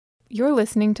You're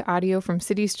listening to audio from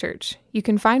Cities Church. You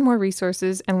can find more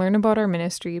resources and learn about our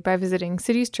ministry by visiting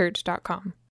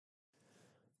citieschurch.com.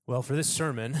 Well, for this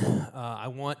sermon, I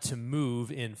want to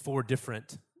move in four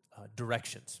different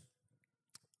directions.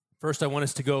 First, I want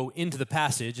us to go into the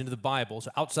passage, into the Bible,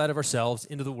 so outside of ourselves,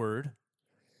 into the Word,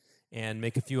 and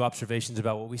make a few observations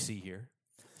about what we see here.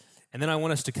 And then I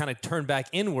want us to kind of turn back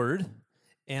inward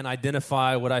and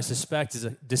identify what I suspect is a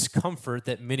discomfort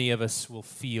that many of us will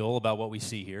feel about what we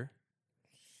see here.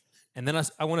 And then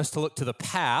I want us to look to the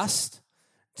past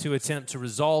to attempt to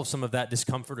resolve some of that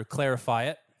discomfort or clarify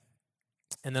it.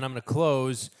 And then I'm going to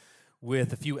close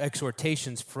with a few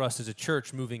exhortations for us as a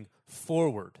church moving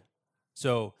forward.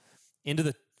 So into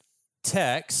the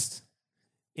text,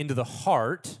 into the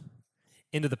heart,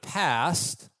 into the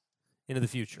past, into the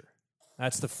future.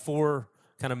 That's the four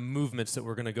kind of movements that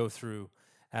we're going to go through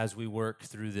as we work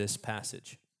through this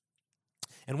passage.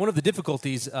 And one of the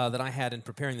difficulties that I had in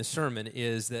preparing the sermon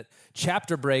is that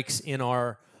chapter breaks in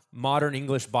our modern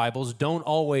English Bibles don't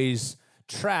always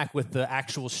track with the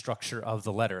actual structure of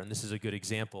the letter, and this is a good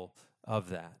example of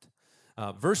that.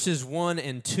 Verses 1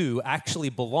 and 2 actually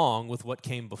belong with what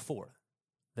came before.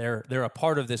 They're a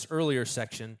part of this earlier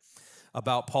section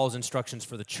about Paul's instructions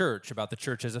for the church, about the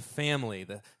church as a family,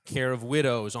 the care of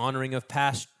widows, honoring of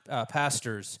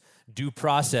pastors, due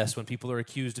process when people are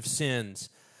accused of sins.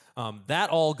 That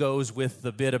all goes with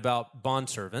the bit about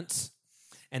bondservants.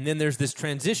 And then there's this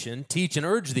transition, teach and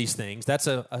urge these things. That's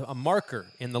a marker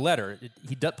in the letter.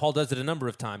 Paul does it a number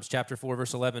of times. Chapter 4,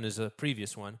 verse 11 is a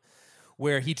previous one,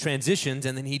 where he transitions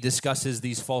and then he discusses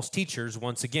these false teachers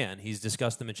once again. He's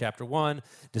discussed them in chapter 1,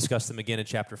 discussed them again in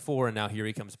chapter 4, and now here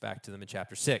he comes back to them in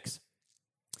chapter 6.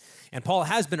 And Paul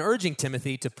has been urging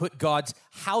Timothy to put God's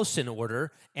house in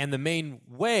order, and the main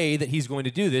way that he's going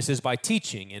to do this is by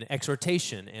teaching and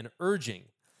exhortation and urging.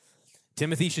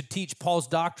 Timothy should teach Paul's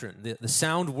doctrine, the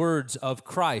sound words of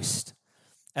Christ,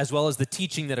 as well as the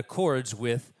teaching that accords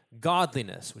with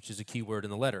godliness, which is a key word in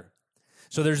the letter.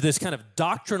 So there's this kind of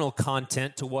doctrinal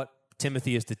content to what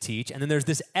Timothy is to teach, and then there's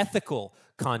this ethical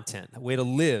content, a way to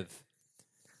live.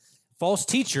 False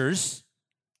teachers,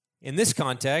 in this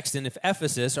context, and if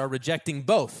Ephesus, are rejecting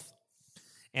both.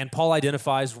 And Paul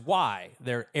identifies why.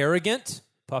 They're arrogant,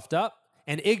 puffed up,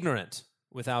 and ignorant,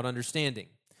 without understanding.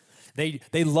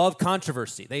 They love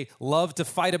controversy. They love to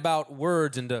fight about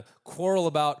words and to quarrel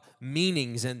about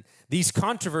meanings. And these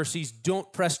controversies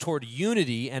don't press toward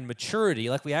unity and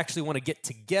maturity like we actually want to get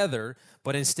together,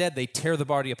 but instead they tear the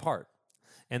body apart.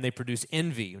 And they produce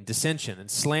envy and dissension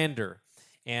and slander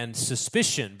and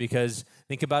suspicion, because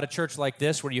think about a church like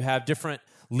this where you have different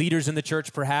leaders in the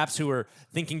church perhaps who are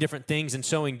thinking different things and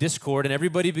sowing discord, and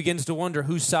everybody begins to wonder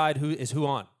whose side who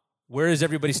on. Where does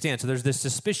everybody stand? So there's this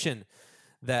suspicion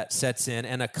that sets in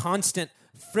and a constant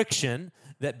friction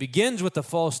that begins with the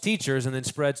false teachers and then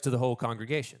spreads to the whole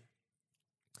congregation.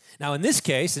 Now in this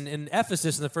case, in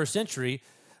Ephesus in the first century,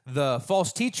 the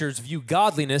false teachers view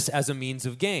godliness as a means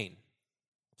of gain.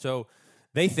 So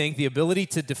they think the ability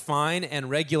to define and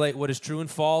regulate what is true and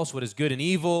false, what is good and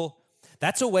evil,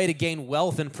 that's a way to gain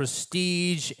wealth and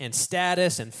prestige and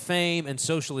status and fame and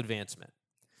social advancement.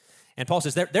 And Paul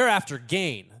says they're after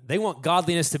gain. They want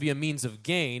godliness to be a means of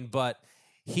gain, but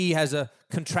he has a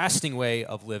contrasting way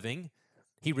of living.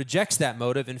 He rejects that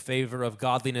motive in favor of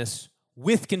godliness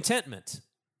with contentment,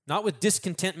 not with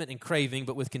discontentment and craving,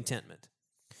 but with contentment.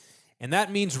 And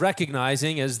that means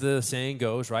recognizing, as the saying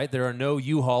goes, right, there are no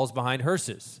U-Hauls behind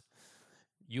hearses.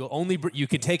 You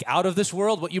can take out of this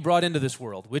world what you brought into this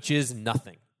world, which is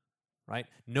nothing, right?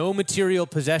 No material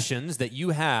possessions that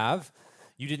you have.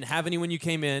 You didn't have any when you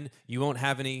came in. You won't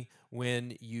have any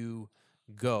when you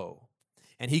go.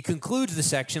 And he concludes the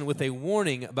section with a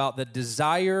warning about the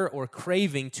desire or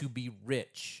craving to be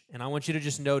rich. And I want you to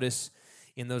just notice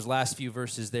in those last few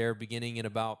verses there, beginning in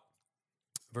about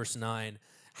verse 9,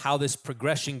 how this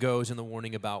progression goes in the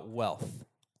warning about wealth.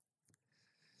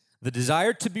 The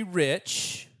desire to be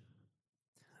rich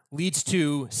leads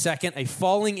to, second, a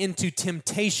falling into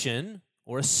temptation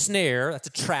or a snare, that's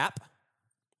a trap,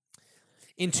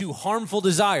 into harmful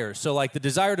desires. So like the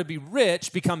desire to be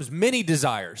rich becomes many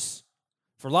desires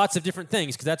for lots of different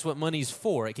things, because that's what money's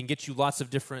for. It can get you lots of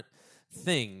different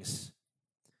things.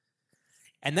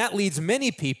 And that leads many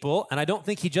people, and I don't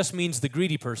think he just means the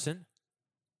greedy person,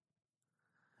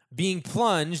 being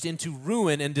plunged into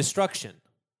ruin and destruction.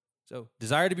 So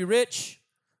desire to be rich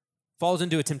falls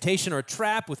into a temptation or a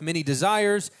trap with many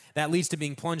desires. That leads to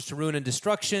being plunged to ruin and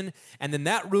destruction. And then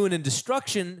that ruin and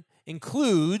destruction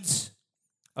includes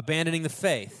abandoning the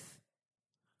faith.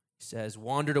 He says,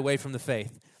 wandered away from the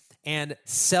faith. And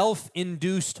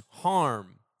self-induced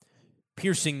harm.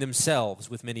 piercing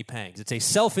themselves with many pangs. It's a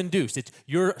self-induced. It's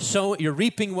you're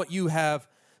reaping what you have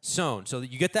sown. So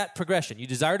that you get that progression. You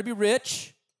desire to be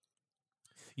rich.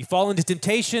 You fall into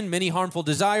temptation. Many harmful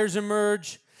desires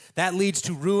emerge. That leads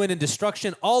to ruin and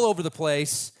destruction all over the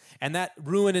place. And that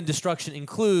ruin and destruction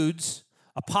includes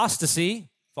apostasy,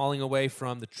 falling away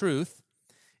from the truth,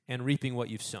 and reaping what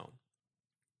you've sown.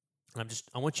 And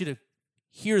I want you to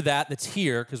hear that's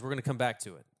here, because we're going to come back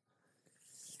to it.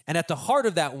 And at the heart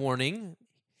of that warning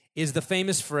is the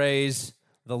famous phrase,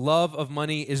 the love of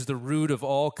money is the root of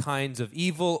all kinds of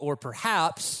evil, or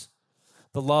perhaps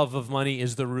the love of money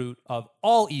is the root of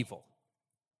all evil.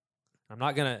 I'm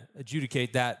not going to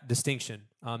adjudicate that distinction.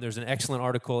 There's an excellent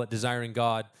article at Desiring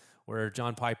God where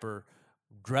John Piper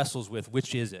wrestles with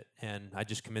which is it, and I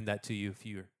just commend that to you if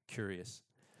you're curious.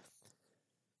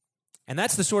 And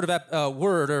that's the sort of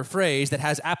word or phrase that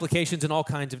has applications in all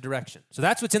kinds of directions. So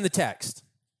that's what's in the text,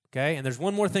 okay? And there's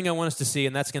one more thing I want us to see,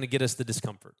 and that's going to get us the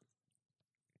discomfort.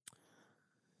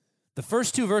 The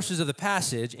first two verses of the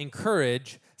passage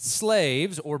encourage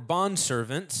slaves or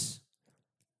bondservants,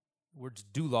 words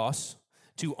doulos,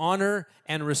 to honor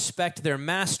and respect their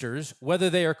masters, whether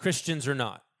they are Christians or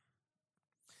not.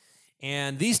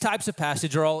 And these types of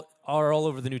passages are all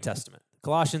over the New Testament.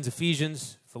 Colossians,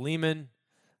 Ephesians, Philemon,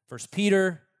 1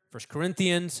 Peter, 1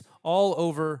 Corinthians, all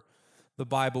over the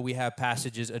Bible we have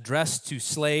passages addressed to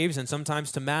slaves and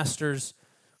sometimes to masters,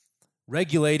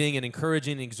 regulating and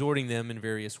encouraging and exhorting them in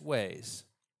various ways.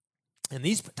 And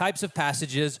these types of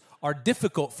passages are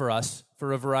difficult for us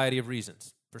for a variety of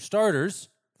reasons. For starters,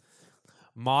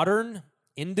 modern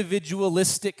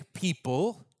individualistic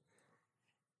people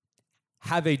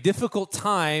have a difficult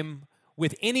time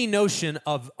with any notion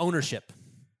of ownership,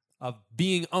 of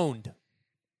being owned.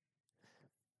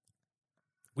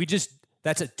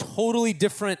 That's a totally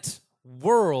different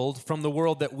world from the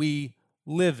world that we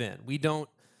live in. We don't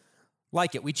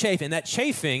like it. We chafe. And that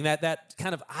chafing, that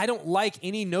kind of, I don't like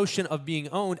any notion of being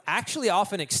owned, actually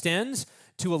often extends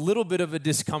to a little bit of a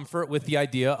discomfort with the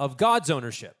idea of God's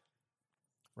ownership,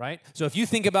 right? So if you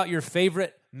think about your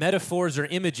favorite metaphors or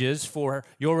images for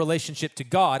your relationship to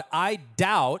God, I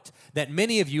doubt that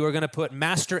many of you are going to put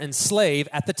master and slave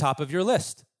at the top of your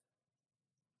list.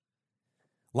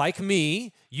 Like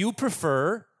me, you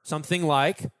prefer something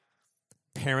like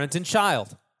parent and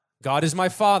child. God is my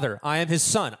father. I am his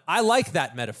son. I like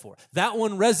that metaphor. That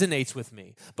one resonates with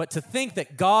me. But to think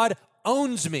that God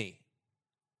owns me,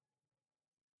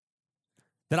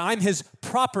 that I'm his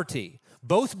property,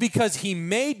 both because he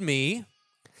made me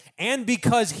and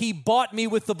because he bought me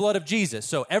with the blood of Jesus.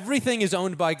 So everything is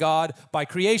owned by God by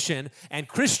creation, and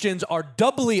Christians are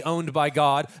doubly owned by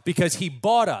God because he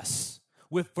bought us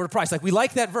for a price. Like, we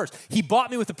like that verse. He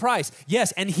bought me with a price.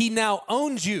 Yes, and he now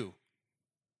owns you.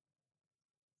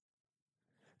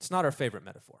 It's not our favorite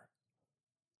metaphor.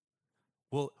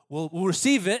 We'll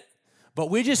receive it, but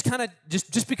we just kind of,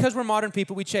 just because we're modern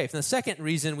people, we chafe. And the second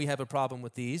reason we have a problem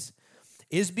with these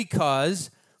is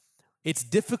because it's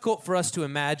difficult for us to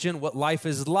imagine what life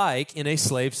is like in a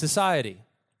slave society,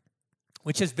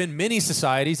 which has been many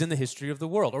societies in the history of the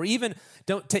world. Or even,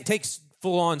 take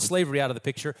full-on slavery out of the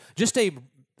picture, just a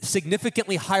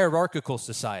significantly hierarchical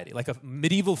society, like a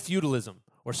medieval feudalism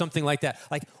or something like that.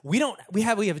 Like, we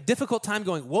have a difficult time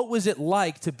going, what was it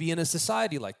like to be in a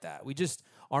society like that?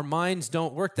 Our minds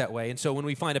don't work that way. And so when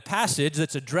we find a passage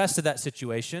that's addressed to that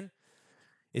situation,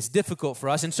 it's difficult for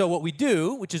us. And so what we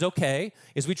do, which is okay,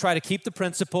 is we try to keep the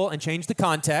principle and change the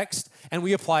context, and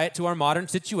we apply it to our modern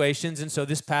situations. And so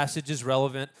this passage is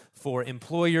relevant for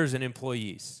employers and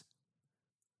employees,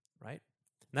 right?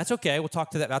 And that's okay. We'll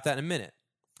talk about that in a minute.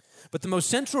 But the most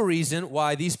central reason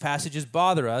why these passages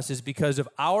bother us is because of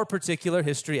our particular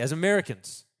history as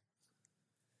Americans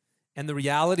and the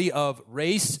reality of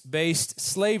race-based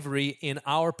slavery in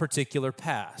our particular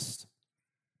past.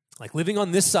 Like living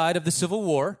on this side of the Civil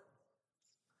War,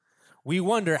 we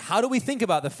wonder, how do we think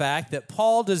about the fact that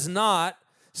Paul does not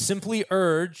simply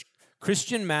urge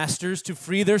Christian masters to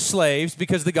free their slaves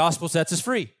because the gospel sets us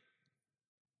free?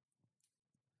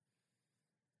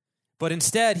 But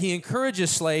instead, he encourages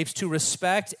slaves to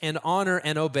respect and honor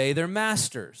and obey their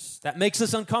masters. That makes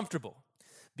us uncomfortable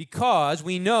because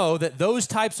we know that those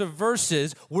types of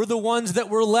verses were the ones that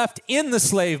were left in the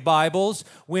slave Bibles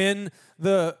when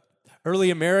the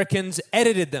early Americans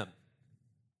edited them.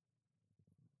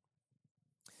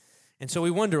 And so we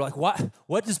wonder, like,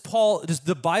 what does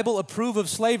the Bible approve of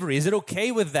slavery? Is it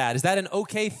okay with that? Is that an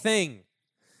okay thing?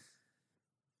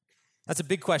 That's a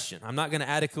big question. I'm not going to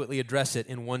adequately address it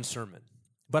in one sermon,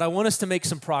 but I want us to make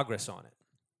some progress on it.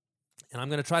 And I'm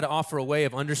going to try to offer a way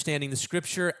of understanding the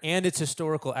Scripture and its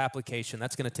historical application.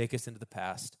 That's going to take us into the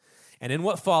past. And in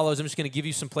what follows, I'm just going to give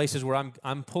you some places where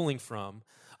I'm pulling from.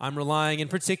 I'm relying in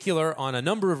particular on a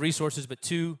number of resources, but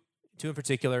two in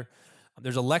particular.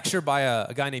 There's a lecture by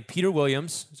a guy named Peter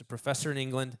Williams, who's a professor in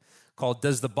England, called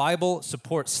Does the Bible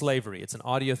Support Slavery? It's an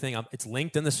audio thing. It's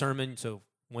linked in the sermon, so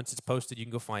once it's posted, you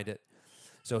can go find it.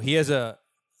 So he has a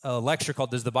lecture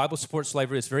called Does the Bible Support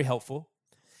Slavery? It's very helpful.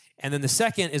 And then the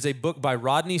second is a book by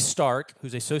Rodney Stark,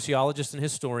 who's a sociologist and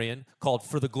historian, called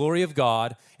For the Glory of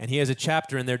God, and he has a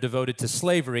chapter in there devoted to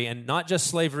slavery, and not just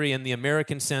slavery in the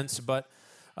American sense, but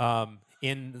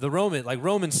in the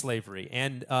Roman slavery,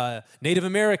 and Native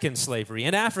American slavery,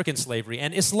 and African slavery,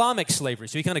 and Islamic slavery.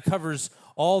 So he kind of covers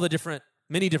all the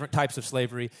many different types of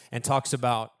slavery and talks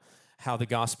about how the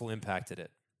gospel impacted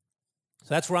it. So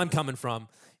that's where I'm coming from.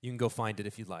 You can go find it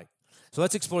if you'd like. So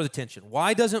let's explore the tension.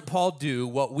 Why doesn't Paul do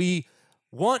what we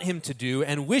want him to do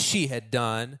and wish he had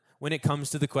done when it comes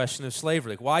to the question of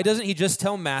slavery? Why doesn't he just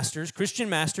tell masters, Christian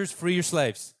masters, free your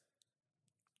slaves?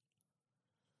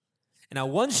 And now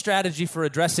one strategy for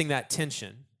addressing that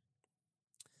tension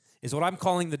is what I'm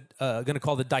going to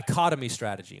call the dichotomy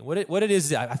strategy. And what it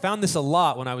is, I found this a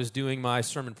lot when I was doing my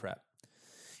sermon prep.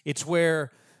 It's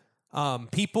where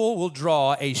people will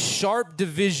draw a sharp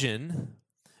division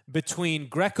between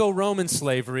Greco-Roman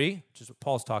slavery, which is what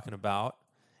Paul's talking about,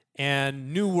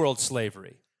 and New World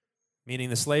slavery, meaning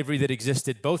the slavery that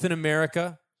existed both in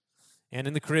America and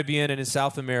in the Caribbean and in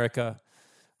South America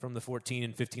from the 14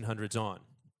 and 1500s on.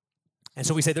 And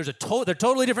so we say they're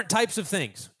totally different types of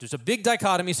things. There's a big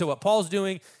dichotomy, so what Paul's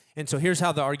doing, and so here's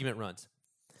how the argument runs.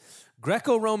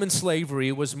 Greco-Roman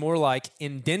slavery was more like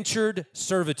indentured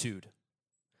servitude,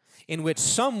 in which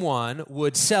someone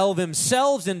would sell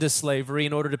themselves into slavery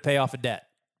in order to pay off a debt.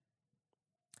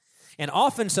 And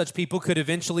often such people could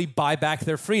eventually buy back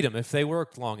their freedom if they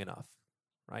worked long enough,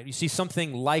 right? You see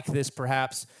something like this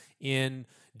perhaps in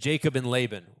Jacob and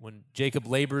Laban, when Jacob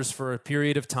labors for a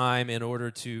period of time in order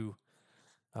to,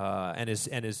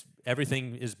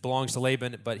 everything belongs to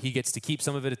Laban, but he gets to keep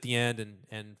some of it at the end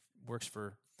and works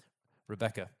for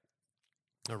Rebecca,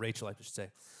 or Rachel, I should say.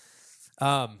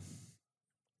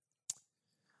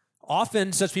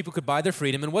 Often, such people could buy their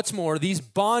freedom, and what's more, these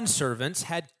bond servants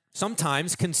had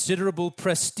sometimes considerable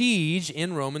prestige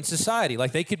in Roman society.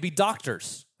 Like they could be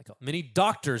doctors, like many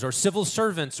doctors or civil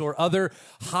servants or other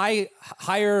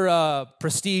higher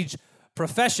prestige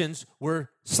professions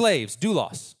were slaves,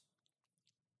 doulos.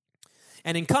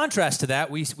 And in contrast to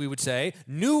that, we would say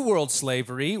New World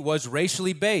slavery was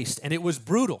racially based, and it was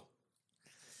brutal.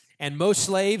 And most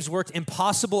slaves worked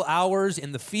impossible hours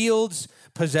in the fields,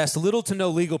 possessed little to no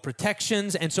legal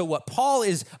protections. And so what Paul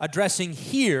is addressing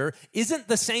here isn't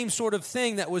the same sort of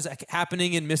thing that was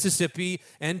happening in Mississippi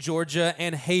and Georgia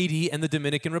and Haiti and the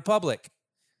Dominican Republic.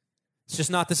 It's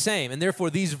just not the same. And therefore,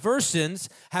 these verses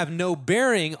have no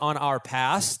bearing on our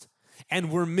past and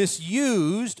were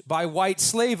misused by white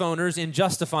slave owners in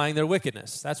justifying their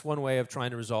wickedness. That's one way of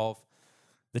trying to resolve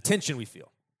the tension we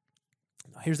feel.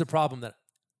 Now, here's the problem that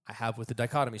I have with the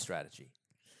dichotomy strategy,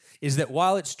 is that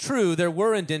while it's true there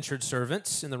were indentured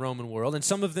servants in the Roman world, and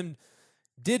some of them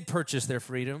did purchase their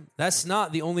freedom, that's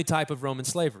not the only type of Roman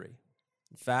slavery.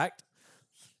 In fact,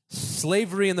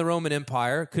 slavery in the Roman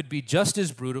Empire could be just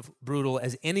as brutal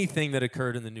as anything that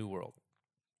occurred in the New World.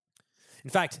 In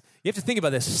fact, you have to think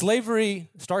about this.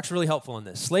 Stark's really helpful in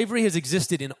this. Slavery has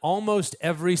existed in almost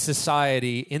every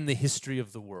society in the history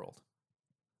of the world.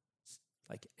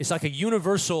 It's like a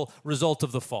universal result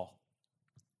of the fall.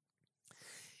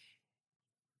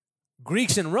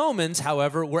 Greeks and Romans,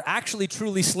 however, were actually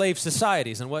truly slave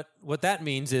societies. And what that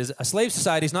means is a slave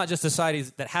society is not just a society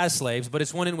that has slaves, but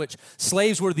it's one in which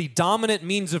slaves were the dominant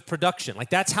means of production. Like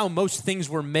that's how most things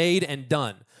were made and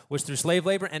done, was through slave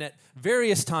labor. And at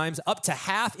various times, up to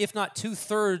half, if not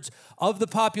 2/3 of the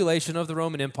population of the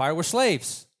Roman Empire were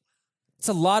slaves. It's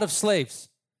a lot of slaves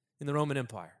in the Roman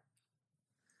Empire.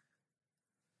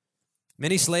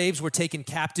 Many slaves were taken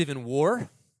captive in war.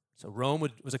 So Rome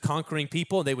was a conquering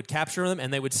people, and they would capture them,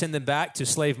 and they would send them back to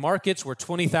slave markets where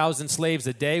 20,000 slaves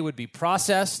a day would be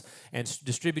processed and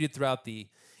distributed throughout the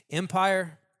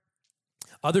empire.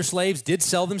 Other slaves did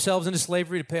sell themselves into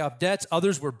slavery to pay off debts.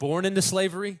 Others were born into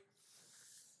slavery.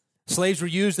 Slaves were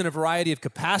used in a variety of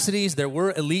capacities. There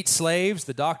were elite slaves,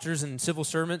 the doctors and civil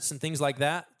servants and things like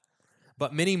that.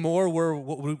 But many more were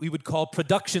what we would call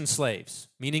production slaves,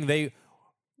 meaning they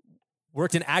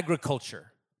worked in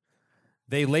agriculture.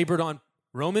 They labored on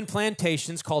Roman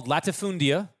plantations called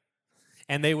latifundia,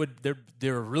 and they were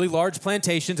really large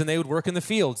plantations, and they would work in the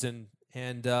fields and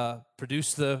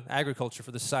produce the agriculture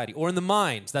for the society. Or in the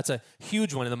mines. That's a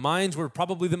huge one. And the mines were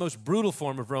probably the most brutal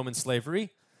form of Roman slavery.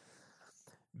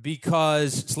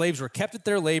 because slaves were kept at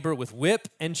their labor with whip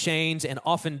and chains and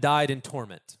often died in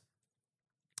torment.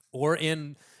 Or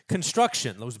in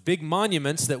construction, those big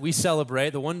monuments that we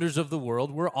celebrate, the wonders of the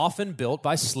world, were often built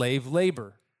by slave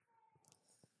labor.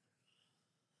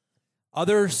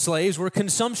 Other slaves were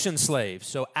consumption slaves,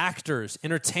 so actors,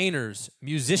 entertainers,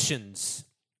 musicians,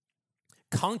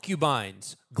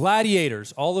 concubines,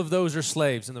 gladiators, all of those are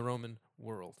slaves in the Roman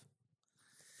world.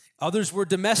 Others were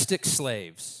domestic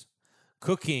slaves,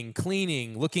 cooking,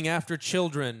 cleaning, looking after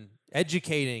children,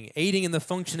 educating, aiding in the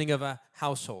functioning of a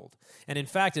household. And in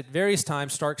fact, at various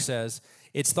times, Stark says,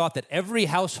 it's thought that every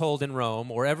household in Rome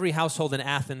or every household in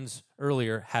Athens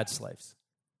earlier had slaves.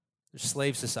 There's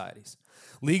slave societies.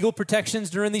 Legal protections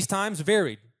during these times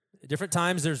varied. At different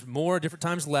times there's more, different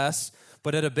times less.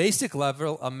 But at a basic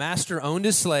level, a master owned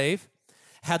his slave,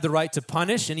 had the right to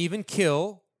punish and even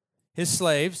kill his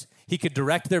slaves. He could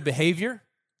direct their behavior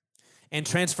and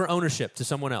transfer ownership to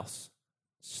someone else.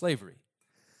 Slavery.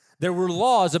 There were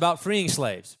laws about freeing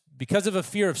slaves. Because of a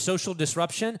fear of social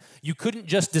disruption, you couldn't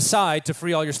just decide to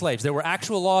free all your slaves. There were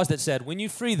actual laws that said when you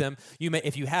free them,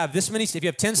 if you have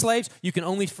 10 slaves, you can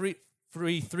only free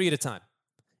 3 at a time.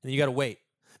 And then you got to wait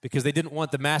because they didn't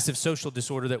want the massive social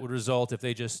disorder that would result if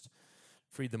they just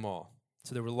freed them all.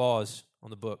 So there were laws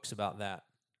on the books about that.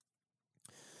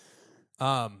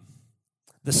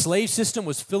 The slave system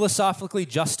was philosophically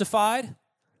justified.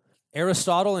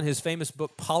 Aristotle, in his famous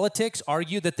book Politics,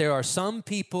 argued that there are some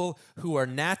people who are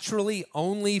naturally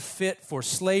only fit for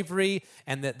slavery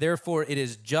and that therefore it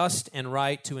is just and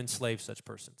right to enslave such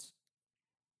persons.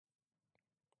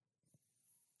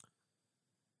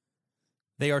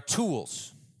 They are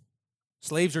tools.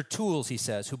 Slaves are tools, he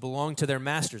says, who belong to their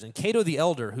masters. And Cato the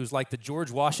Elder, who's like the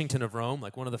George Washington of Rome,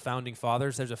 like one of the founding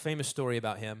fathers, there's a famous story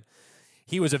about him.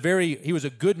 He was a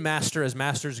good master as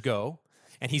masters go,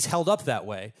 and he's held up that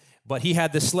way. But he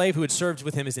had this slave who had served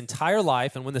with him his entire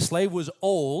life, and when the slave was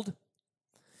old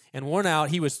and worn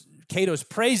out, Cato's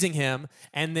praising him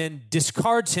and then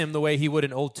discards him the way he would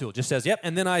an old tool. Just says, yep,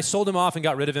 and then I sold him off and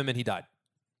got rid of him and he died.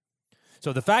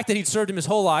 So the fact that he'd served him his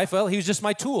whole life, well, he was just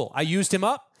my tool. I used him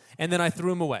up and then I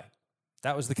threw him away.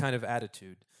 That was the kind of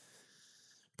attitude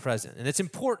present. And it's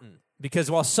important because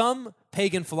while some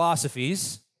pagan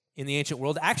philosophies in the ancient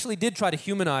world actually did try to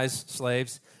humanize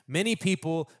slaves, many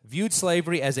people viewed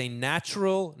slavery as a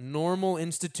natural, normal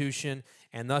institution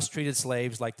and thus treated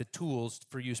slaves like the tools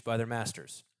for use by their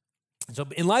masters. So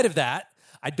in light of that,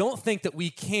 I don't think that we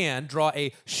can draw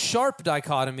a sharp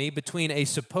dichotomy between a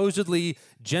supposedly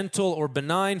gentle or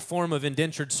benign form of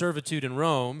indentured servitude in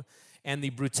Rome and the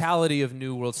brutality of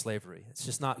New World slavery. It's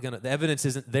just not the evidence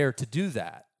isn't there to do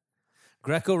that.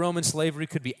 Greco-Roman slavery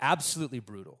could be absolutely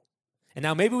brutal. And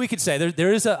now maybe we could say,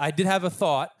 I did have a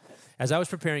thought as I was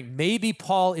preparing, maybe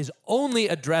Paul is only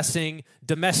addressing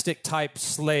domestic type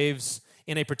slaves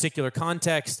in a particular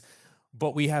context,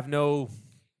 but there's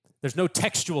no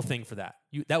textual thing for that.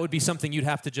 That would be something you'd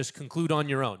have to just conclude on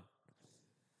your own.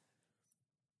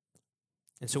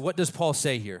 And so what does Paul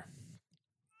say here?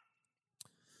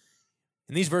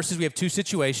 In these verses, we have two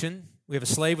situations. We have a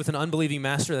slave with an unbelieving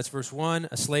master, that's verse 1,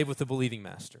 a slave with a believing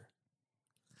master.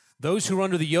 Those who are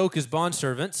under the yoke as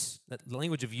bondservants, that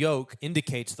language of yoke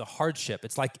indicates the hardship.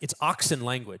 It's oxen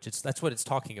language. That's what it's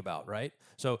talking about, right?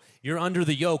 So you're under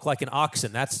the yoke like an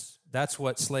oxen. That's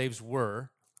what slaves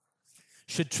were.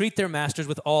 Should treat their masters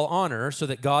with all honor so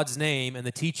that God's name and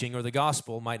the teaching or the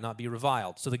gospel might not be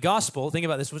reviled. So the gospel, think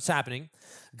about this, what's happening.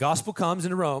 Gospel comes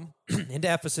into Rome,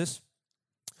 into Ephesus.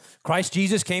 Christ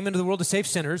Jesus came into the world to save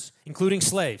sinners, including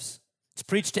slaves. It's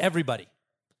preached to everybody.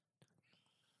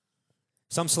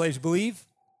 Some slaves believe.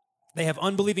 They have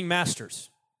unbelieving masters.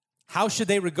 How should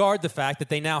they regard the fact that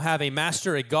they now have a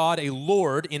master, a God, a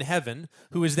Lord in heaven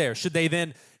who is there? Should they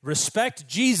then respect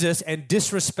Jesus and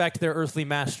disrespect their earthly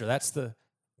master? That's the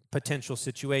potential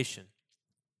situation.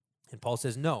 And Paul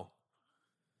says, no.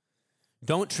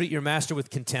 Don't treat your master with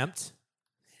contempt.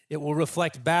 It will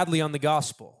reflect badly on the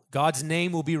gospel. God's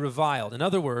name will be reviled. In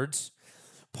other words,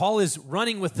 Paul is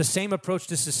running with the same approach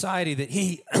to society that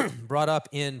he brought up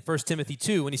in 1 Timothy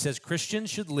 2 when he says Christians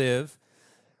should live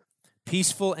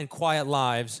peaceful and quiet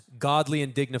lives, godly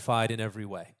and dignified in every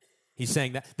way. He's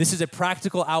saying that this is a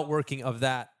practical outworking of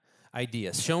that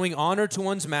idea. Showing honor to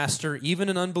one's master, even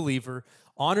an unbeliever,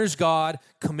 honors God,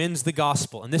 commends the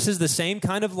gospel. And this is the same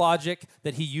kind of logic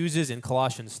that he uses in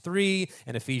Colossians 3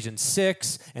 and Ephesians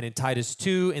 6 and in Titus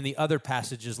 2 and the other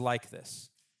passages like this.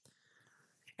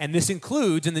 And this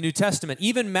includes, in the New Testament,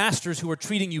 even masters who are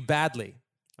treating you badly.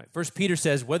 Right? 1 Peter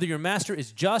says, whether your master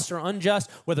is just or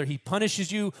unjust, whether he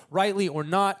punishes you rightly or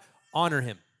not, honor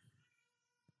him.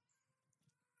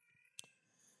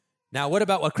 Now, what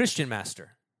about a Christian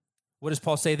master? What does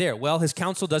Paul say there? Well, his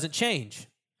counsel doesn't change.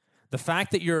 The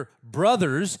fact that you're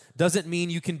brothers doesn't mean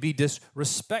you can be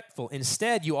disrespectful.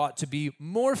 Instead, you ought to be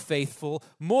more faithful,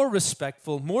 more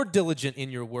respectful, more diligent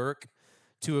in your work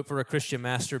for a Christian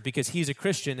master because he's a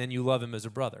Christian and you love him as a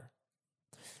brother.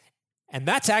 And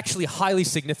that's actually highly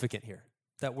significant here,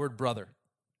 that word brother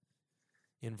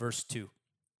in verse 2,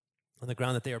 on the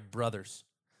ground that they are brothers.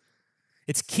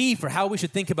 It's key for how we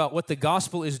should think about what the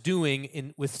gospel is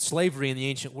doing with slavery in the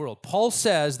ancient world. Paul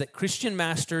says that Christian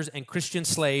masters and Christian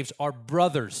slaves are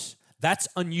brothers. That's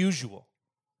unusual.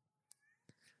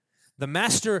 The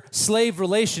master-slave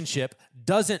relationship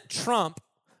doesn't trump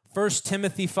 1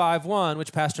 Timothy 5:1,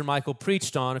 which Pastor Michael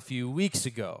preached on a few weeks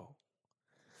ago.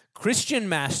 Christian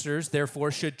masters,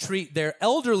 therefore, should treat their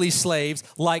elderly slaves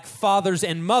like fathers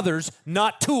and mothers,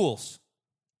 not tools.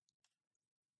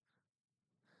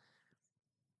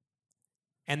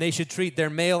 And they should treat their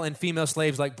male and female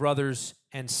slaves like brothers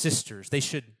and sisters. They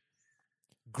should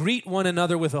greet one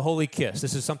another with a holy kiss.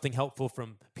 This is something helpful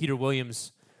from Peter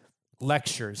Williams'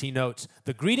 lectures. He notes,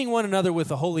 the greeting one another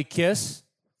with a holy kiss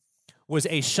was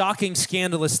a shocking,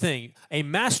 scandalous thing. A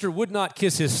master would not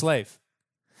kiss his slave.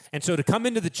 And so to come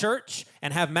into the church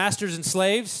and have masters and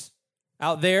slaves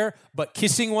out there, but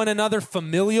kissing one another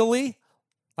familially,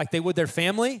 like they would their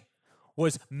family,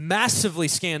 was massively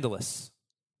scandalous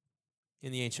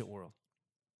in the ancient world.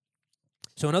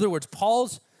 So in other words,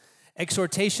 Paul's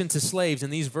exhortation to slaves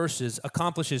in these verses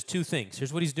accomplishes two things.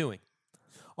 Here's what he's doing.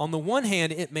 On the one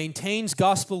hand, it maintains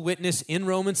gospel witness in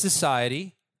Roman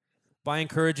society by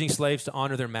encouraging slaves to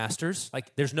honor their masters.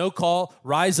 Like there's no call,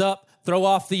 rise up, throw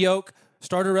off the yoke,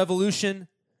 start a revolution.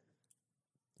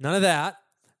 None of that.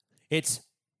 It's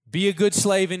be a good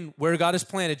slave in where God has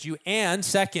planted you. And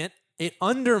second, it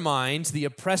undermines the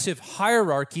oppressive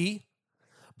hierarchy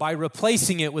by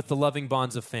replacing it with the loving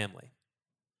bonds of family.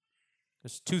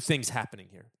 There's two things happening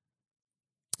here.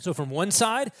 So from one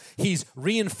side, he's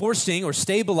reinforcing or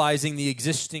stabilizing the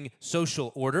existing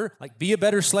social order, like be a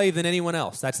better slave than anyone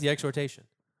else. That's the exhortation.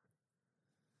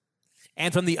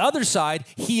 And from the other side,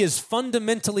 he is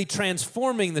fundamentally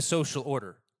transforming the social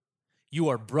order. You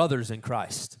are brothers in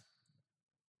Christ.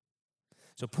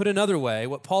 So put another way,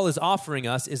 what Paul is offering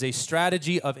us is a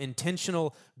strategy of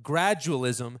intentional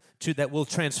gradualism that will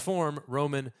transform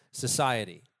Roman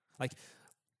society. Like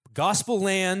gospel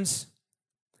lands,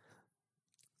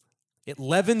 it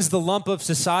leavens the lump of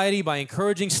society by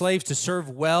encouraging slaves to serve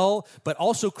well, but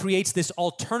also creates this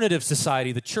alternative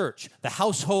society, the church, the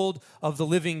household of the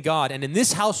living God. And in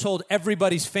this household,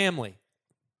 everybody's family.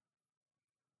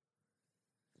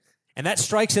 And that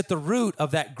strikes at the root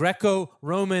of that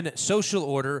Greco-Roman social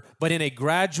order, but in a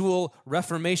gradual,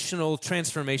 reformational,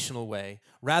 transformational way,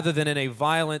 rather than in a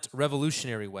violent,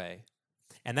 revolutionary way.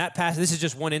 And that passage, this is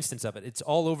just one instance of it. It's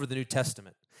all over the New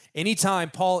Testament.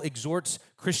 Anytime Paul exhorts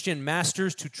Christian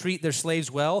masters to treat their slaves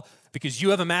well, because you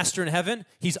have a master in heaven,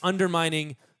 he's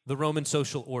undermining the Roman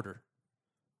social order.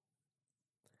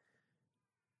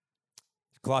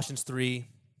 Colossians 3,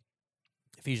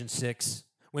 Ephesians 6.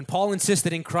 When Paul insists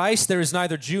that in Christ there is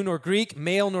neither Jew nor Greek,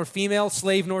 male nor female,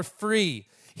 slave nor free,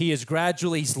 he's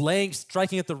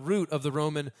striking at the root of the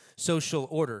Roman social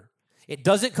order. It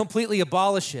doesn't completely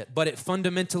abolish it, but it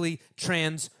fundamentally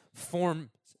transforms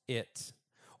it.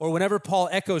 Or whenever Paul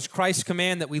echoes Christ's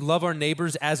command that we love our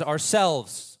neighbors as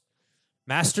ourselves.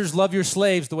 Masters, love your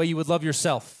slaves the way you would love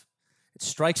yourself. It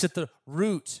strikes at the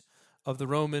root of the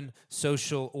Roman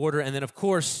social order. And then, of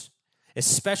course,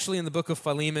 especially in the book of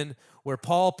Philemon, where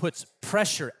Paul puts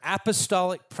pressure,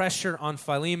 apostolic pressure on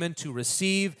Philemon to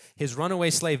receive his runaway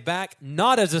slave back,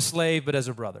 not as a slave, but as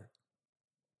a brother.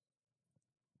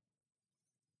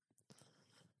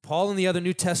 Paul and the other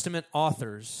New Testament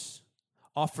authors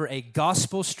offer a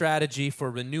gospel strategy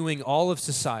for renewing all of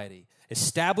society.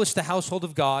 Establish the household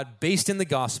of God based in the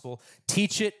gospel,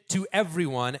 teach it to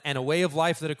everyone and a way of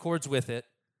life that accords with it,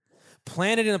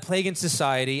 plant it in a pagan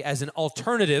society as an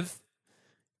alternative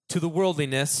to the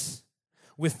worldliness,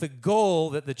 with the goal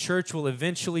that the church will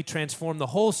eventually transform the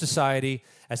whole society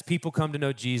as people come to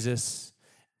know Jesus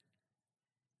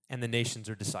and the nations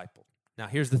are discipled. Now,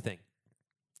 here's the thing.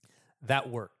 That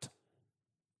worked.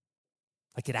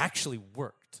 Like it actually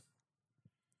worked.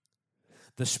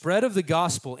 The spread of the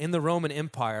gospel in the Roman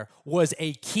Empire was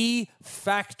a key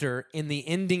factor in the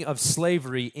ending of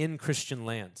slavery in Christian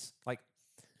lands. Like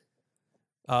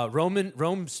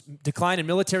Rome's decline in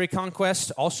military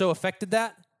conquest also affected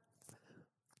that.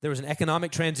 There was an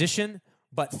economic transition,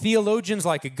 but theologians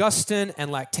like Augustine and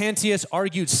Lactantius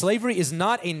argued slavery is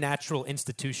not a natural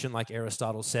institution like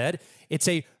Aristotle said. It's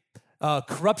a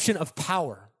corruption of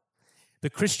power. The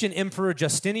Christian Emperor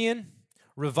Justinian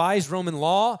revised Roman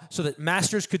law so that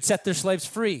masters could set their slaves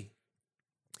free.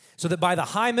 So that by the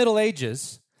High Middle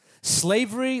Ages,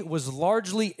 slavery was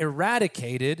largely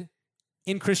eradicated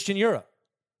in Christian Europe.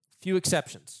 Few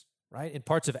exceptions, right?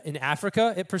 In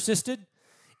Africa, it persisted.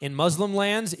 In Muslim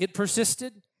lands, it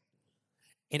persisted.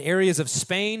 In areas of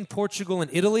Spain, Portugal, and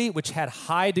Italy, which had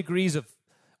high degrees of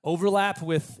overlap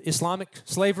with Islamic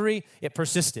slavery, it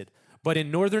persisted. But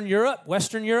in Northern Europe,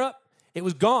 Western Europe, it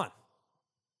was gone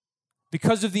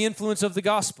because of the influence of the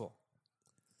gospel.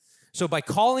 So by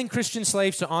calling Christian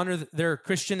slaves to honor their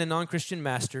Christian and non-Christian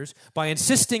masters, by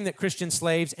insisting that Christian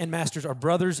slaves and masters are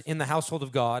brothers in the household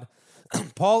of God,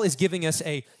 Paul is giving us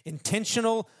an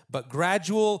intentional but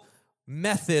gradual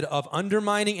method of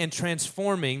undermining and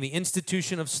transforming the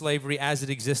institution of slavery as it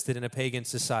existed in a pagan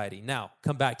society. Now,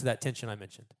 come back to that tension I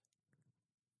mentioned.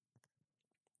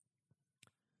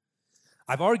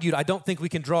 I've argued I don't think we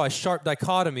can draw a sharp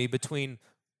dichotomy between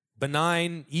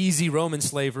benign, easy Roman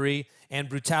slavery and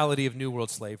brutality of New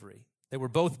World slavery. They were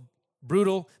both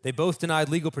brutal. They both denied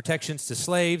legal protections to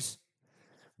slaves.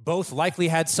 Both likely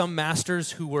had some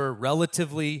masters who were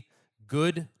relatively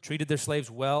good, treated their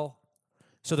slaves well.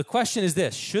 So the question is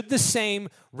this: should the same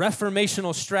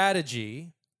reformational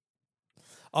strategy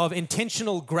of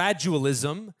intentional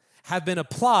gradualism have been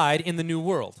applied in the New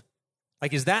World?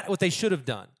 Like, is that what they should have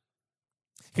done?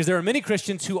 Because there are many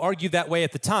Christians who argued that way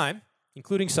at the time,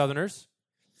 including Southerners,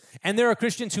 and there are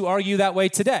Christians who argue that way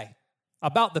today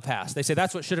about the past. They say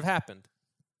that's what should have happened.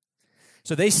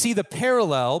 So they see the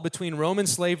parallel between Roman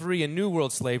slavery and New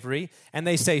World slavery, and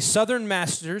they say Southern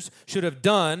masters should have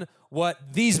done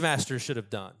what these masters should have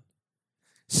done.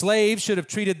 Slaves should have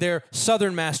treated their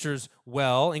Southern masters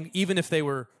well, even if they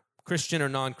were Christian or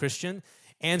non-Christian,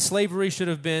 and slavery should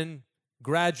have been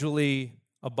gradually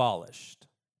abolished.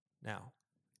 Now,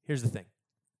 here's the thing.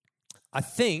 I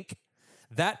think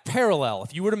that parallel,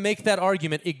 if you were to make that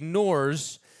argument,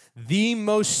 ignores the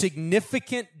most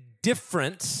significant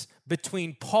difference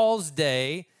between Paul's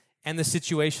day and the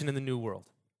situation in the New World.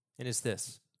 And it's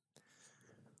this: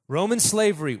 Roman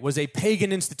slavery was a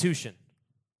pagan institution,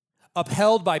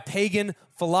 upheld by pagan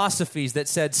philosophies that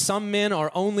said some men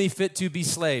are only fit to be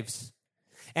slaves.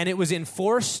 And it was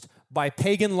enforced by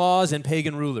pagan laws and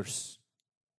pagan rulers.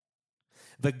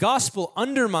 The gospel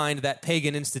undermined that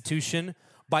pagan institution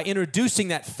by introducing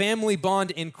that family bond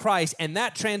in Christ, and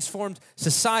that transformed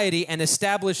society and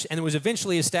was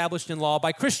eventually established in law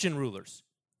by Christian rulers,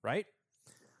 right?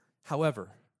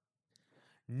 However,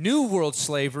 New World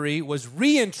slavery was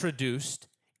reintroduced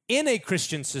in a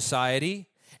Christian society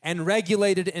and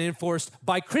regulated and enforced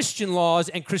by Christian laws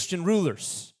and Christian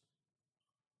rulers.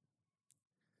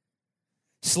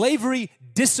 Slavery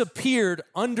disappeared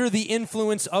under the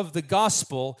influence of the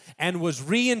gospel and was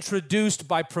reintroduced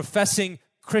by professing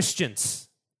Christians.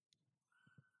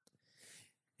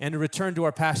 And to return to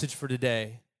our passage for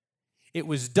today, it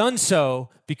was done so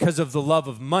because of the love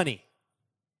of money.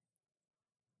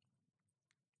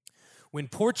 When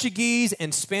Portuguese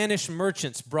and Spanish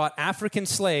merchants brought African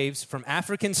slaves from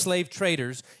African slave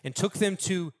traders and took them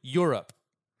to Europe,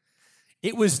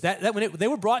 it was that when they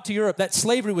were brought to Europe, that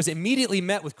slavery was immediately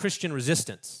met with Christian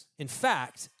resistance. In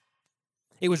fact,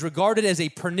 it was regarded as a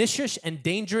pernicious and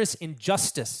dangerous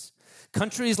injustice.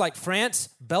 Countries like France,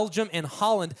 Belgium, and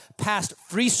Holland passed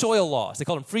free soil laws. They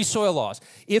called them free soil laws.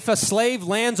 If a slave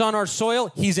lands on our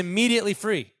soil, he's immediately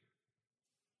free.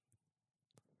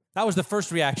 That was the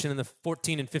first reaction in the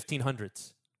 14 and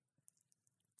 1500s.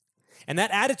 And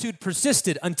that attitude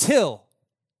persisted until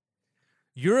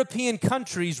European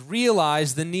countries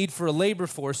realized the need for a labor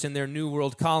force in their New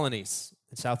World colonies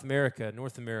in South America,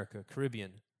 North America,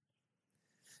 Caribbean.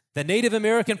 The Native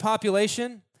American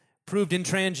population proved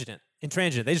intransigent. They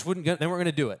just weren't going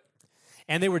to do it.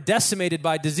 And they were decimated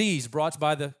by disease brought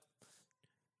by the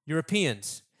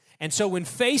Europeans. And so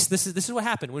this is what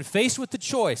happened. When faced with the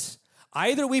choice,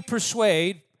 either we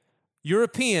persuade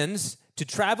Europeans to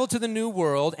travel to the New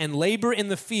World and labor in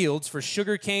the fields for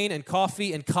sugarcane and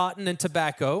coffee and cotton and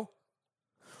tobacco,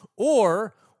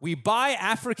 or we buy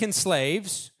African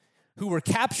slaves who were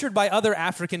captured by other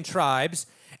African tribes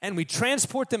and we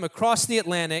transport them across the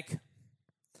Atlantic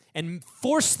and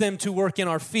force them to work in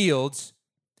our fields.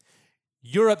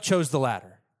 Europe chose the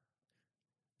latter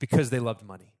because they loved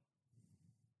money.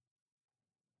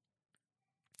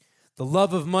 The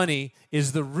love of money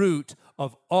is the root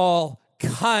of all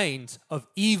kinds of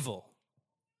evil.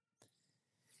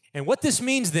 And what this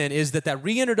means then is that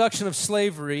reintroduction of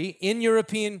slavery in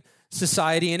European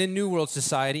society and in New World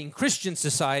society, in Christian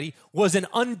society, was an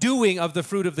undoing of the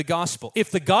fruit of the gospel. If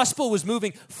the gospel was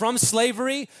moving from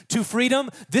slavery to freedom,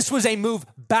 this was a move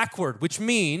backward, which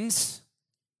means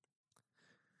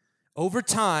over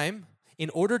time, in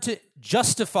order to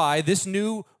justify this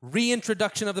new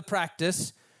reintroduction of the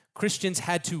practice, Christians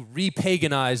had to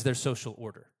repaganize their social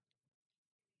order.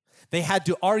 They had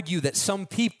to argue that some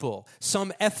people,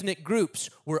 some ethnic groups,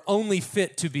 were only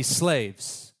fit to be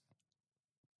slaves.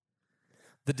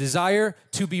 The desire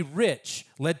to be rich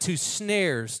led to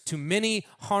snares, to many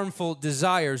harmful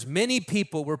desires. Many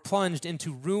people were plunged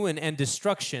into ruin and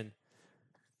destruction,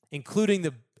 including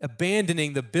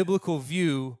abandoning the biblical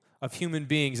view of human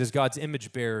beings as God's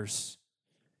image bearers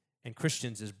and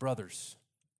Christians as brothers.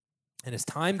 And as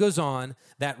time goes on,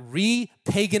 that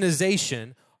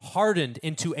repaganization hardened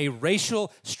into a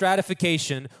racial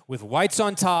stratification with whites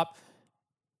on top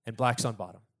and blacks on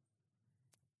bottom.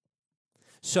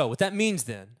 So what that means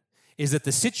then is that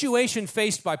the situation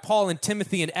faced by Paul and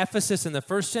Timothy in Ephesus in the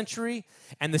first century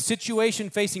and the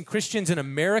situation facing Christians in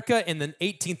America in the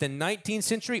 18th and 19th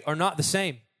century are not the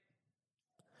same.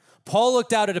 Paul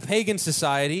looked out at a pagan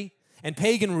society and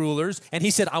pagan rulers, and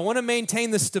he said, I want to maintain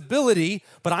the stability,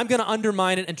 but I'm going to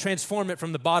undermine it and transform it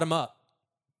from the bottom up.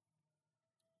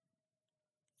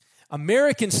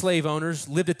 American slave owners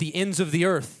lived at the ends of the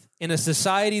earth in a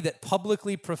society that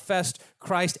publicly professed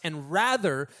Christ, and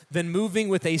rather than moving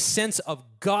with a sense of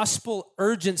gospel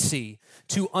urgency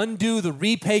to undo the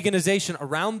repaganization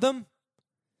around them,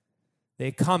 they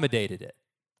accommodated it.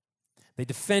 They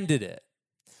defended it.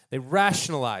 They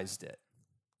rationalized it.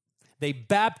 They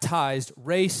baptized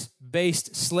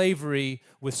race-based slavery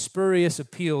with spurious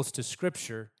appeals to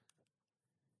Scripture.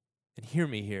 And hear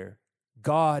me here,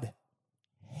 God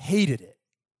hated it.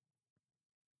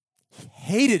 He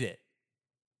hated it.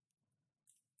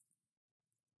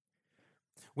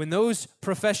 When those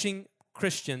professing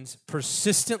Christians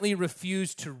persistently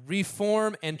refused to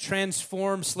reform and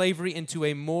transform slavery into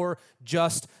a more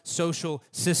just social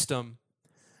system,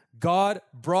 God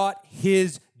brought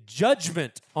his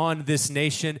judgment on this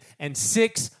nation, and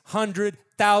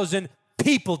 600,000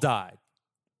 people died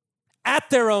at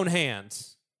their own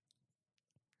hands.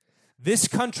 This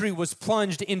country was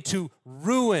plunged into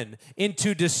ruin,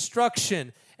 into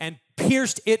destruction, and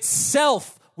pierced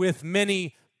itself with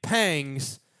many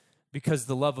pangs because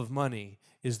the love of money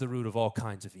is the root of all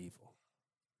kinds of evil.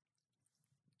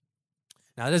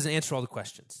 Now, that doesn't answer all the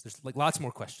questions. There's lots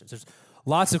more questions. There's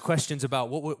lots of questions about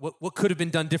what could have been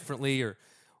done differently, or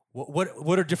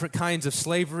what are different kinds of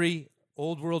slavery,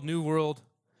 old world, new world,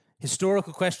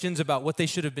 historical questions about what they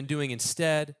should have been doing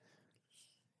instead.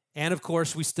 And of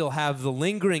course, we still have the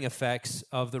lingering effects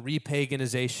of the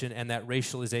repaganization and that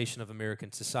racialization of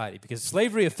American society, because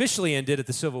slavery officially ended at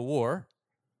the Civil War,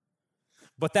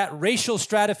 but that racial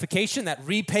stratification, that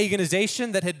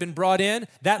repaganization that had been brought in,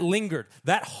 that lingered,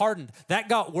 that hardened, that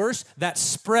got worse, that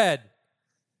spread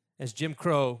as Jim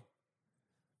Crow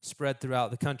spread throughout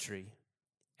the country.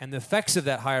 And the effects of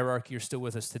that hierarchy are still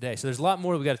with us today. So there's a lot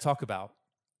more we got to talk about.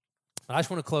 But I just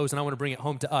want to close, and I want to bring it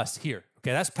home to us here.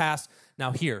 Okay, that's past.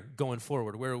 Now here, going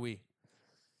forward, where are we?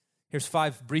 Here's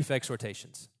 5 brief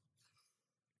exhortations.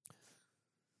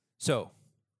 So,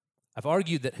 I've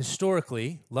argued that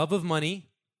historically, love of money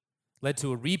led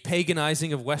to a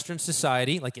repaganizing of Western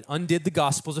society, like it undid the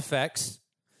gospel's effects,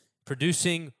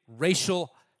 producing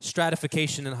racial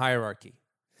stratification and hierarchy.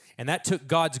 And that took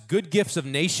God's good gifts of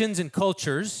nations and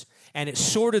cultures, and it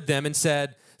sorted them and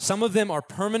said, some of them are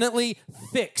permanently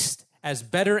fixed as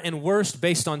better and worst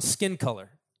based on skin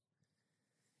color.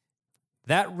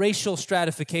 That racial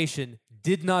stratification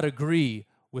did not agree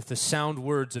with the sound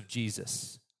words of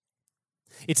Jesus.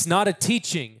 It's not a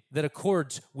teaching that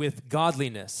accords with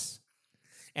godliness.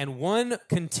 And one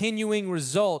continuing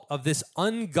result of this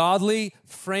ungodly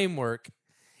framework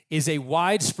is a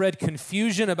widespread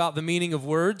confusion about the meaning of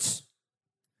words,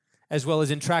 as well as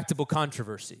intractable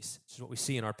controversies. This is what we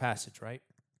see in our passage, right?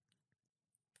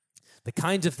 The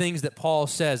kinds of things that Paul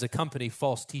says accompany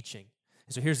false teaching.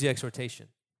 And so here's the exhortation.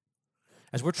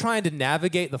 As we're trying to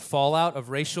navigate the fallout of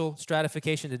racial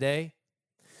stratification today,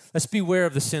 let's beware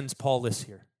of the sins Paul lists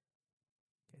here.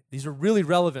 These are really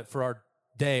relevant for our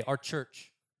day, our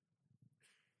church.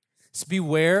 Let's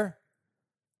beware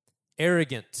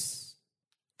arrogance,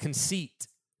 conceit,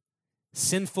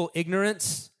 sinful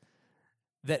ignorance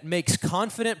that makes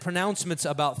confident pronouncements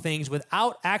about things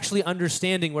without actually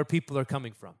understanding where people are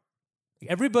coming from.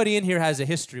 Everybody in here has a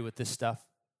history with this stuff.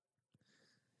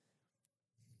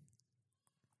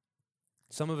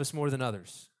 Some of us more than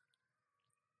others.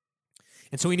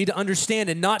 And so we need to understand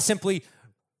and not simply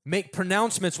make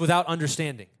pronouncements without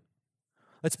understanding.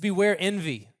 Let's beware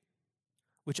envy,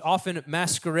 which often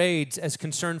masquerades as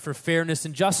concern for fairness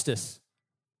and justice.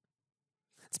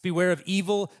 Let's beware of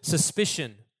evil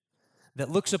suspicion that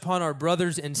looks upon our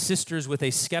brothers and sisters with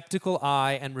a skeptical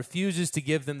eye and refuses to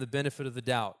give them the benefit of the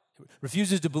doubt,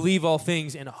 refuses to believe all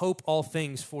things and hope all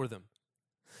things for them.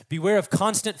 Beware of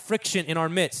constant friction in our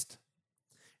midst.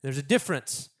 There's a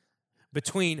difference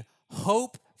between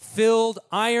hope-filled,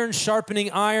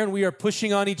 iron-sharpening iron. We are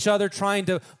pushing on each other, trying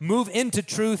to move into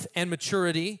truth and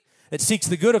maturity that seeks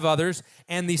the good of others,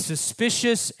 and the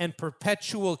suspicious and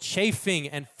perpetual chafing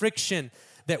and friction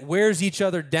that wears each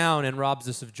other down and robs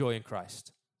us of joy in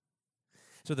Christ.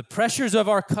 So the pressures of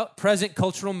our present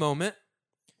cultural moment,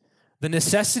 the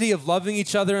necessity of loving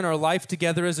each other in our life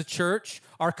together as a church,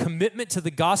 our commitment to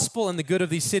the gospel and the good of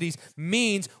these cities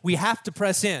means we have to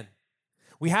press in.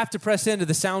 We have to press into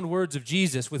the sound words of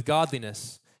Jesus with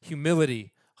godliness,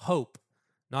 humility, hope,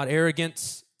 not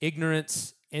arrogance,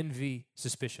 ignorance, envy,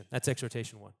 suspicion. That's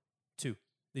exhortation 1. 2.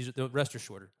 The rest are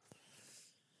shorter.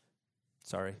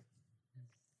 Sorry.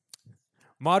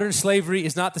 Modern employment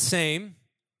is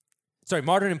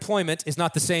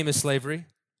not the same as slavery,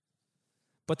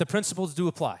 but the principles do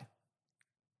apply.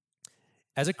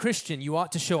 As a Christian, you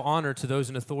ought to show honor to those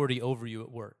in authority over you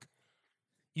at work.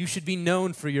 You should be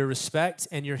known for your respect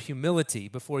and your humility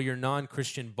before your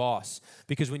non-Christian boss,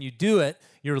 because when you do it,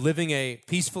 you're living a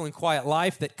peaceful and quiet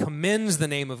life that commends the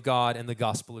name of God and the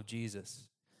gospel of Jesus.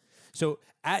 So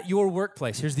at your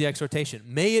workplace, here's the exhortation.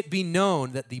 May it be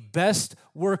known that the best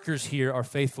workers here are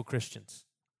faithful Christians.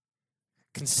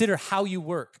 Consider how you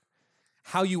work,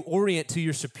 how you orient to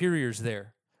your superiors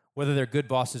there, whether they're good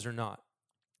bosses or not.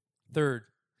 Third,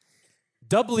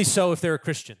 doubly so if they're a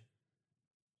Christian.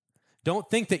 Don't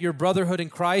think that your brotherhood in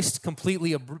Christ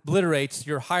completely obliterates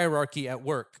your hierarchy at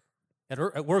work.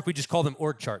 At work, we just call them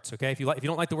org charts, okay? If you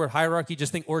don't like the word hierarchy,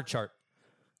 just think org chart,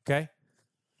 okay?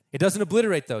 It doesn't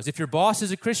obliterate those. If your boss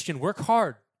is a Christian, work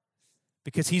hard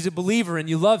because he's a believer and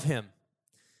you love him.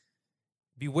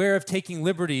 Beware of taking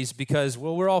liberties because,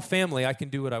 well, we're all family. I can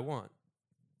do what I want.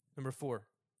 Number 4,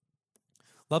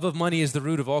 love of money is the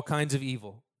root of all kinds of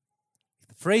evil.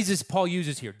 The phrases Paul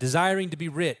uses here, desiring to be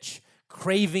rich,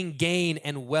 craving gain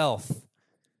and wealth.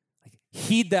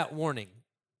 Heed that warning.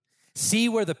 See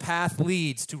where the path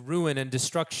leads to ruin and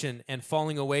destruction and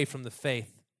falling away from the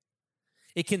faith.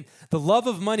 The love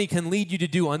of money can lead you to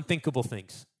do unthinkable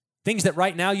things. Things that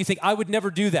right now you think, I would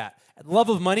never do that. Love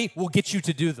of money will get you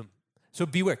to do them. So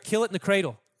beware. Kill it in the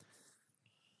cradle.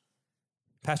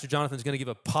 Pastor Jonathan's going to give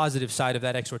a positive side of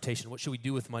that exhortation. What should we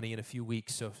do with money in a few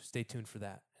weeks? So stay tuned for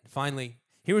that. And finally,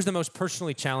 here was the most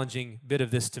personally challenging bit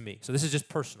of this to me. So this is just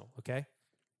personal, okay?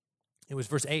 It was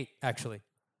verse 8, actually.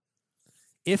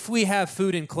 If we have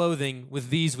food and clothing, with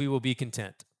these we will be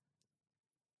content.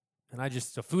 And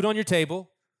so food on your table,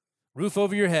 roof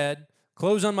over your head,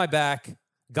 clothes on my back,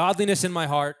 godliness in my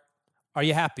heart. Are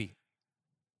you happy?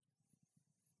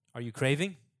 Are you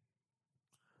craving?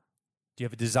 Do you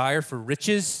have a desire for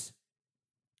riches?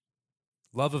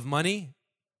 Love of money?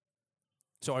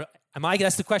 So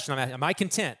that's the question I'm asking. Am I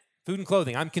content? Food and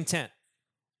clothing, I'm content.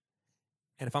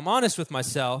 And if I'm honest with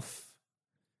myself,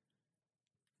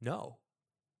 no.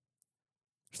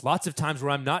 There's lots of times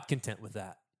where I'm not content with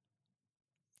that.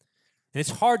 And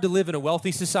it's hard to live in a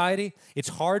wealthy society. It's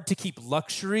hard to keep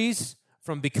luxuries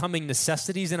from becoming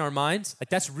necessities in our minds.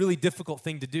 That's a really difficult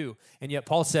thing to do. And yet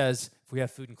Paul says, if we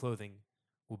have food and clothing,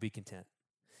 we'll be content.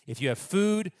 If you have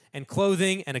food and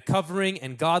clothing and a covering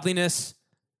and godliness,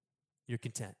 you're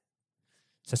content.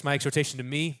 So that's my exhortation to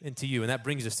me and to you, and that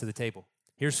brings us to the table.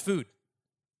 Here's food.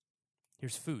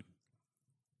 Here's food.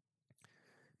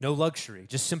 No luxury,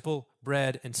 just simple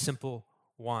bread and simple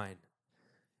wine.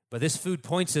 But this food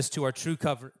points us to our true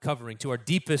covering, to our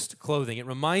deepest clothing. It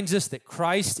reminds us that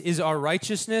Christ is our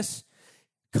righteousness,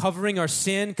 covering our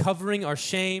sin, covering our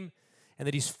shame, and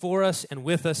that he's for us and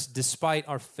with us despite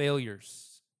our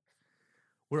failures.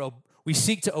 We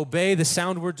seek to obey the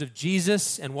sound words of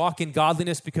Jesus and walk in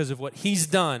godliness because of what he's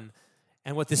done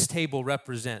and what this table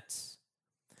represents.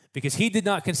 Because he did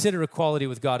not consider equality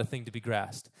with God a thing to be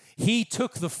grasped. He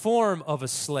took the form of a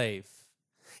slave.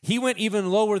 He went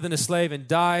even lower than a slave and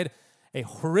died a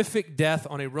horrific death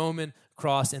on a Roman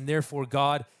cross, and therefore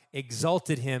God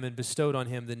exalted him and bestowed on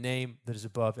him the name that is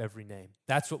above every name.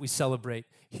 That's what we celebrate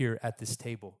here at this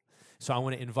table. So I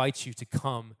want to invite you to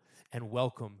come and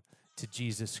welcome to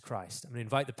Jesus Christ. I'm going to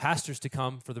invite the pastors to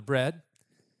come for the bread,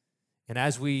 and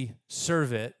as we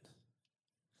serve it,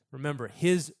 remember,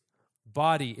 his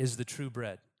body is the true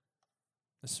bread.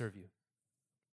 Let's serve you.